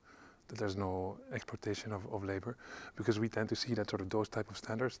against, that there's no exploitation of labor, because we tend to see that sort of those type of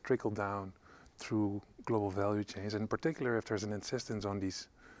standards trickle down through global value chains, and in particular if there's an insistence on these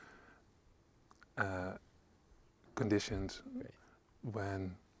conditions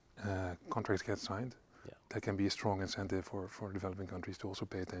when contracts get signed, that can be a strong incentive for developing countries to also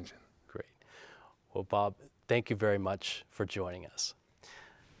pay attention. Great. Well, Bob, thank you very much for joining us.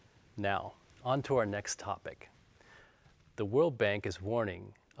 Now, on to our next topic. The World Bank is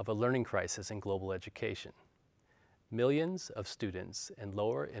warning of a learning crisis in global education. Millions of students in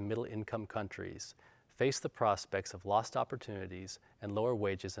lower and middle income countries face the prospects of lost opportunities and lower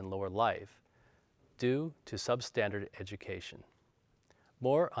wages and lower life due to substandard education.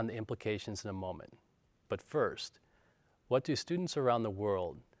 More on the implications in a moment. But first, what do students around the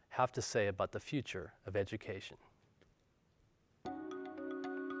world have to say about the future of education?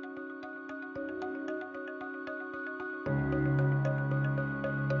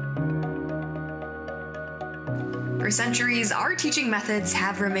 For centuries, our teaching methods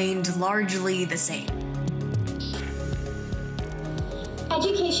have remained largely the same.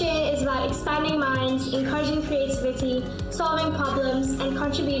 Education is about expanding minds, encouraging creativity, solving problems, and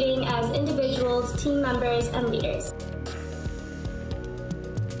contributing as individuals, team members, and leaders.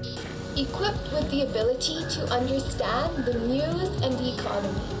 Equipped with the ability to understand the news and the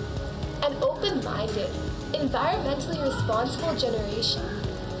economy, an open-minded, environmentally responsible generation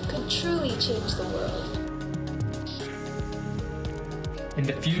could truly change the world. In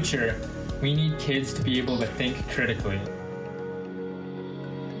the future, we need kids to be able to think critically.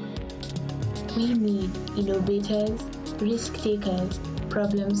 We need innovators, risk-takers,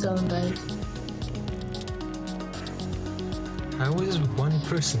 problem solvers. How is one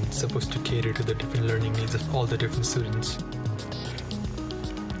person supposed to cater to the different learning needs of all the different students?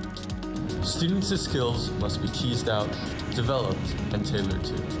 Students' skills must be teased out, developed, and tailored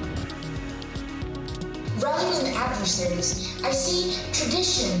to. Rather than adversaries, I see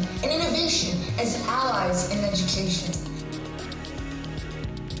tradition and innovation as allies in education.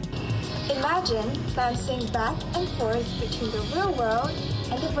 Imagine bouncing back and forth between the real world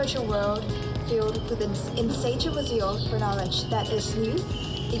and the virtual world, filled with an insatiable zeal for knowledge that is new,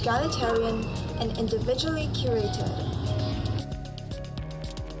 egalitarian, and individually curated.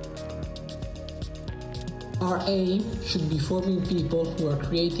 Our aim should be forming people who are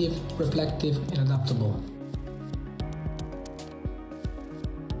creative, reflective, and adaptable.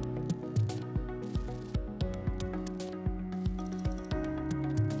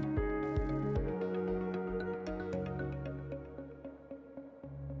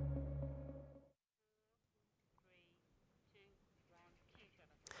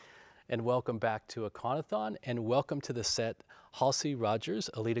 And welcome back to Econothon, and welcome to the set Halsey Rogers,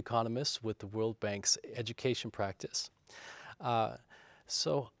 a lead economist with the World Bank's education practice.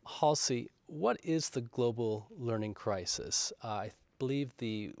 So Halsey, what is the global learning crisis? I believe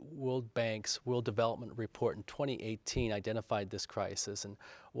the World Bank's World Development Report in 2018 identified this crisis, and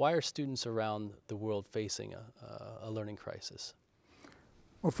why are students around the world facing a learning crisis?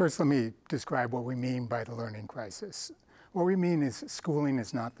 Well, first let me describe what we mean by the learning crisis. What we mean is schooling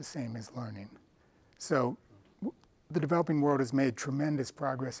is not the same as learning. So the developing world has made tremendous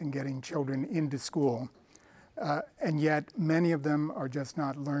progress in getting children into school, and yet many of them are just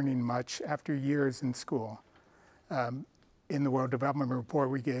not learning much after years in school. In the World Development Report,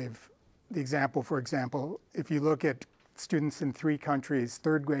 we gave the example, for example, if you look at students in 3 countries,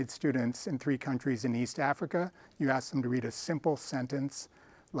 third grade students in 3 countries in East Africa, you ask them to read a simple sentence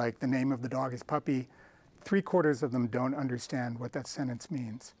like the name of the dog is Puppy, 3/4 of them don't understand what that sentence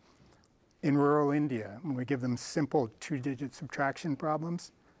means. In rural India, when we give them simple 2-digit subtraction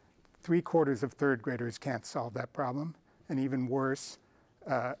problems, 3/4 of third graders can't solve that problem. And even worse,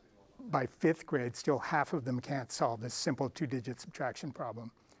 by 5th grade, still half of them can't solve this simple 2-digit subtraction problem.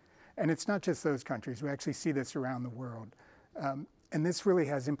 And it's not just those countries. We actually see this around the world. And this really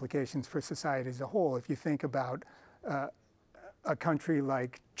has implications for society as a whole. If you think about a country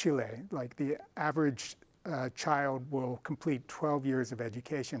like Chile, like the average child will complete 12 years of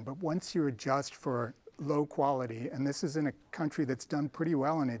education, but once you adjust for low quality, and this is in a country that's done pretty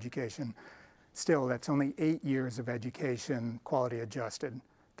well in education, still that's only 8 years of education quality adjusted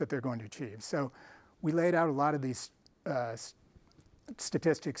that they're going to achieve. So we laid out a lot of these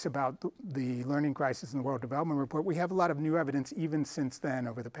statistics about the learning crisis in the World Development Report. We have a lot of new evidence even since then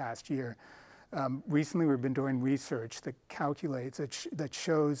over the past year. Recently we've been doing research that calculates, that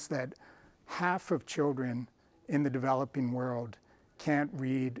shows that half of children in the developing world can't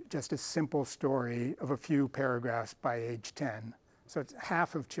read just a simple story of a few paragraphs by age 10. So it's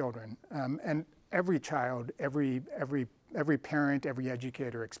half of children. And every child, every parent, every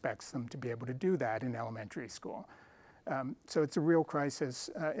educator expects them to be able to do that in elementary school. So it's a real crisis.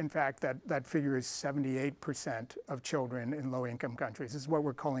 In fact, that figure is 78% of children in low-income countries. This is what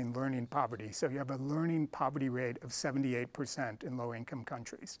we're calling learning poverty. So you have a learning poverty rate of 78% in low-income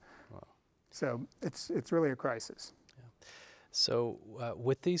countries. Wow. So it's really a crisis. Yeah. So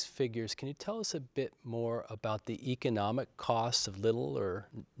with these figures, can you tell us a bit more about the economic costs of little or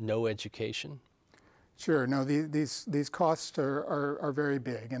no education? Sure. No, these costs are very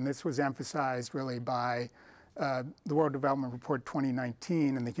big, and this was emphasized really by the World Development Report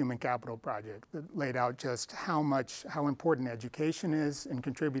 2019 and the Human Capital Project that laid out just how important education is in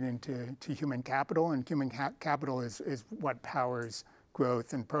contributing to human capital, and human capital is what powers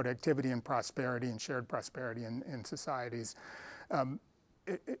growth and productivity and prosperity and shared prosperity in societies. I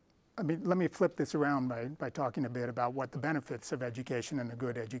mean, let me flip this around by talking a bit about what the benefits of education and a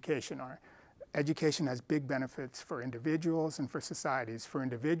good education are. Education has big benefits for individuals and for societies. For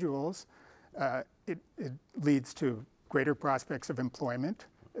individuals, It leads to greater prospects of employment.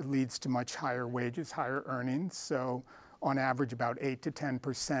 It leads to much higher wages, higher earnings. So on average, about 8 to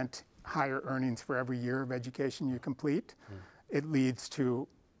 10% higher earnings for every year of education you complete. It leads to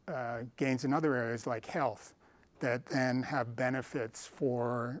gains in other areas like health that then have benefits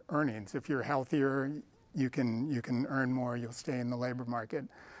for earnings. If you're healthier, you can earn more, you'll stay in the labor market.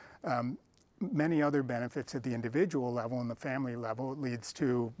 Many other benefits at the individual level and the family level. It leads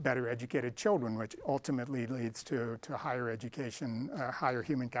to better educated children, which ultimately leads to higher education, higher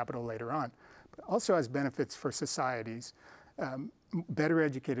human capital later on. But also has benefits for societies. Better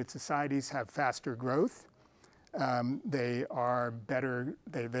educated societies have faster growth. They are better,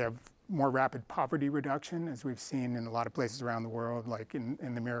 they have more rapid poverty reduction, as we've seen in a lot of places around the world, like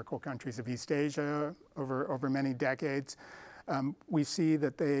in the miracle countries of East Asia over many decades. We see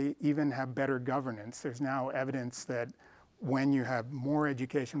that they even have better governance. There's now evidence that when you have more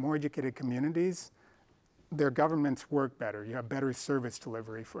education, more educated communities, their governments work better. You have better service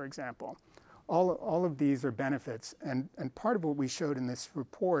delivery, for example. All of these are benefits. And part of what we showed in this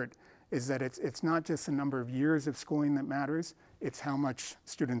report is that it's not just the number of years of schooling that matters, it's how much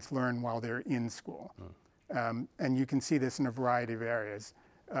students learn while they're in school. And you can see this in a variety of areas.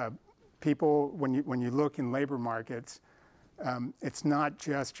 People, when you look in labor markets, it's not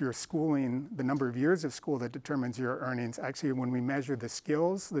just your schooling, the number of years of school that determines your earnings. Actually, when we measure the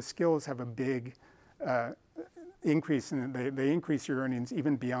skills have a big increase, they increase your earnings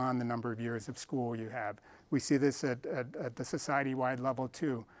even beyond the number of years of school you have. We see this at the society-wide level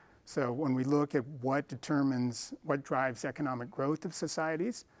too. So when we look at what drives economic growth of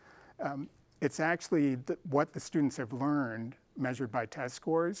societies, it's actually what the students have learned measured by test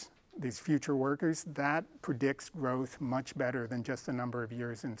scores. These future workers, that predicts growth much better than just the number of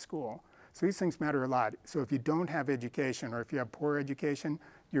years in school. So these things matter a lot. So if you don't have education or if you have poor education,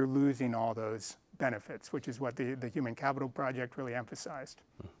 you're losing all those benefits, which is what the Human Capital Project really emphasized.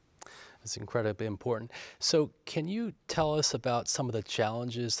 It's incredibly important. So can you tell us about some of the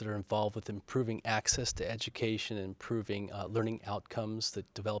challenges that are involved with improving access to education and improving learning outcomes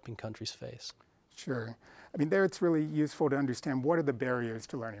that developing countries face? Sure. I mean, there it's really useful to understand what are the barriers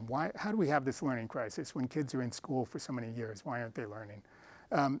to learning. How do we have this learning crisis when kids are in school for so many years? Why aren't they learning?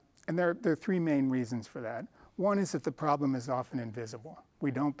 And there are three main reasons for that. One is that the problem is often invisible.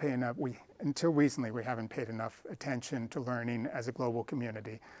 We don't pay enough, until recently we haven't paid enough attention to learning as a global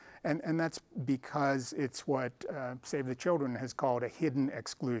community. And that's because it's what Save the Children has called a hidden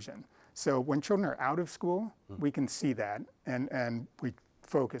exclusion. So when children are out of school, we can see that and we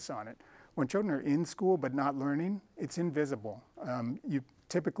focus on it. When children are in school but not learning, it's invisible.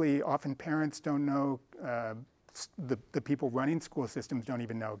 Often parents don't know, the people running school systems don't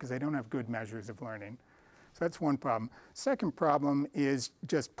even know because they don't have good measures of learning. So that's one problem. Second problem is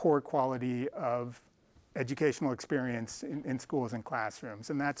just poor quality of educational experience in schools and classrooms.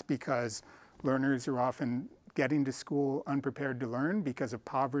 And that's because learners are often getting to school unprepared to learn because of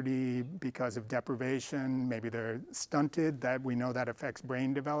poverty, because of deprivation. Maybe they're stunted, that we know that affects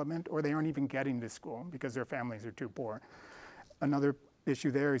brain development, or they aren't even getting to school because their families are too poor. Another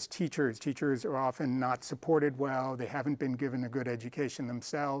issue there is teachers. Teachers are often not supported well. They haven't been given a good education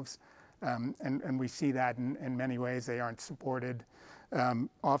themselves. And we see that in many ways. They aren't supported.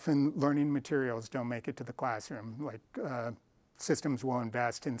 Often learning materials don't make it to the classroom. Like systems will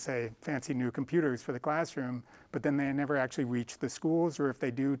invest in, say, fancy new computers for the classroom, but then they never actually reach the schools, or if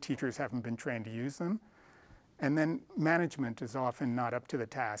they do, teachers haven't been trained to use them. And then management is often not up to the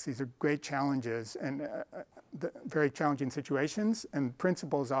task. These are great challenges and very challenging situations, and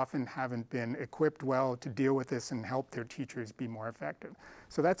principals often haven't been equipped well to deal with this and help their teachers be more effective.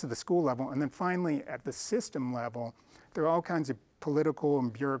 So that's at the school level. And then finally, at the system level, there are all kinds of political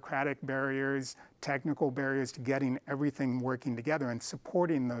and bureaucratic barriers, technical barriers to getting everything working together and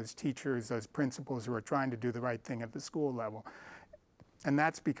supporting those teachers, those principals who are trying to do the right thing at the school level. And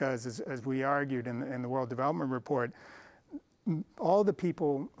that's because, as we argued in the World Development Report, all the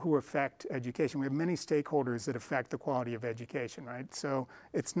people who affect education, we have many stakeholders that affect the quality of education, right? So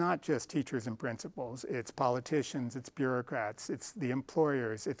it's not just teachers and principals, it's politicians, it's bureaucrats, it's the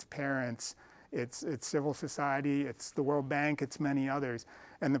employers, it's parents, it's civil society, it's the World Bank, it's many others.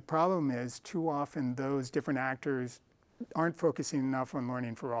 And the problem is, too often those different actors aren't focusing enough on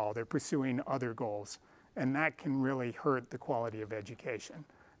learning for all. They're pursuing other goals. And that can really hurt the quality of education.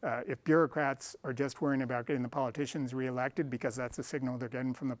 If bureaucrats are just worrying about getting the politicians reelected because that's the signal they're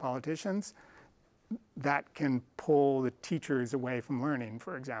getting from the politicians, that can pull the teachers away from learning,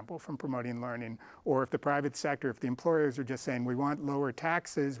 for example, from promoting learning. Or if the private sector, if the employers are just saying, we want lower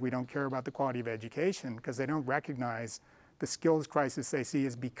taxes, we don't care about the quality of education, because they don't recognize the skills crisis they see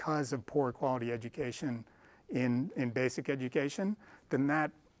is because of poor quality education in basic education, then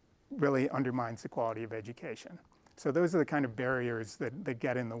that really undermines the quality of education. So those are the kind of barriers that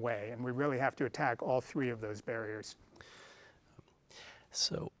get in the way, and we really have to attack all three of those barriers.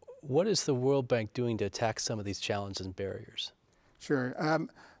 So what is the World Bank doing to attack some of these challenges and barriers? Sure.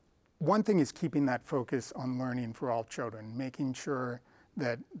 One thing is keeping that focus on learning for all children, making sure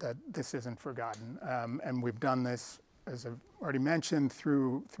that this isn't forgotten. And we've done this, as I've already mentioned,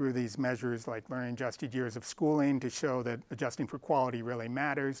 through these measures like learning adjusted years of schooling to show that adjusting for quality really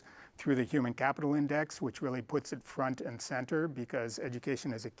matters, through the Human Capital Index, which really puts it front and center because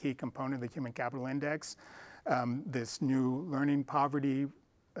education is a key component of the Human Capital Index. This new learning poverty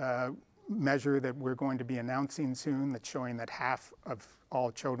measure that we're going to be announcing soon that's showing that half of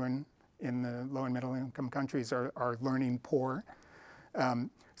all children in the low and middle income countries are learning poor.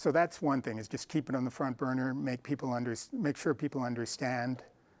 So that's one thing, is just keep it on the front burner, make sure people understand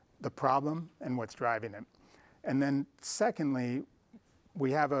the problem and what's driving it. And then secondly,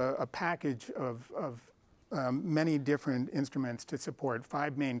 we have a package of many different instruments to support,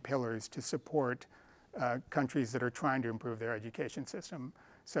 5 main pillars to support countries that are trying to improve their education system.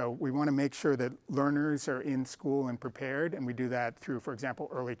 So we want to make sure that learners are in school and prepared, and we do that through, for example,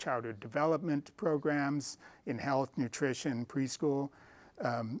 early childhood development programs in health, nutrition, preschool.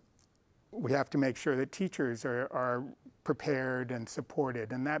 We have to make sure that teachers are prepared and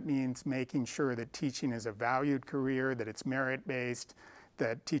supported, and that means making sure that teaching is a valued career, that it's merit-based,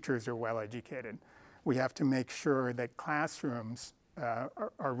 that teachers are well educated. We have to make sure that classrooms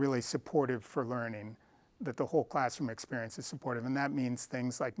are really supportive for learning, that the whole classroom experience is supportive, and that means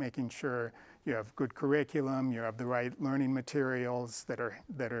things like making sure you have good curriculum, you have the right learning materials that are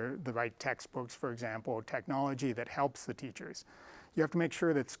the right textbooks, for example, technology that helps the teachers. You have to make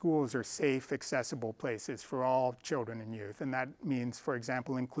sure that schools are safe, accessible places for all children and youth, and that means, for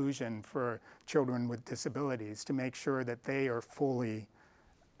example, inclusion for children with disabilities, to make sure that they are fully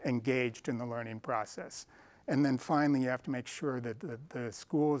engaged in the learning process. And then finally, you have to make sure that the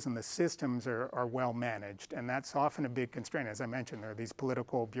schools and the systems are well managed. And that's often a big constraint. As I mentioned, there are these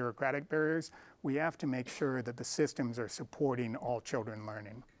political bureaucratic barriers. We have to make sure that the systems are supporting all children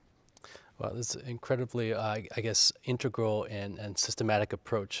learning. Well, this is incredibly, I guess, integral and systematic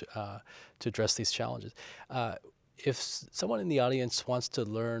approach to address these challenges. If someone in the audience wants to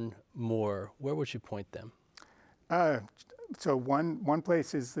learn more, where would you point them? So one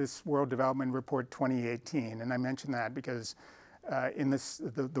place is this World Development Report 2018, and I mention that because in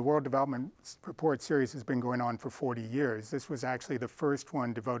the World Development Report series has been going on for 40 years. This was actually the first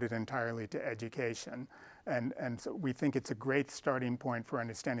one devoted entirely to education, and so we think it's a great starting point for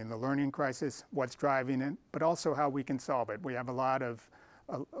understanding the learning crisis, what's driving it, but also how we can solve it. We have a lot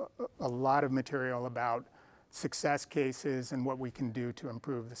of material about success cases and what we can do to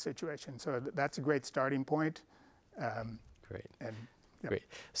improve the situation. So that's a great starting point. Great. Yep. Great.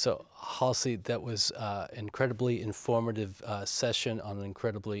 So, Halsey, that was an incredibly informative session on an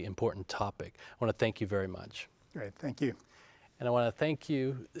incredibly important topic. I want to thank you very much. Great. Thank you. And I want to thank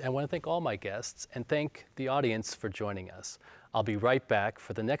you. I want to thank all my guests and thank the audience for joining us. I'll be right back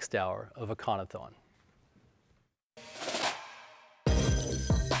for the next hour of Econothon.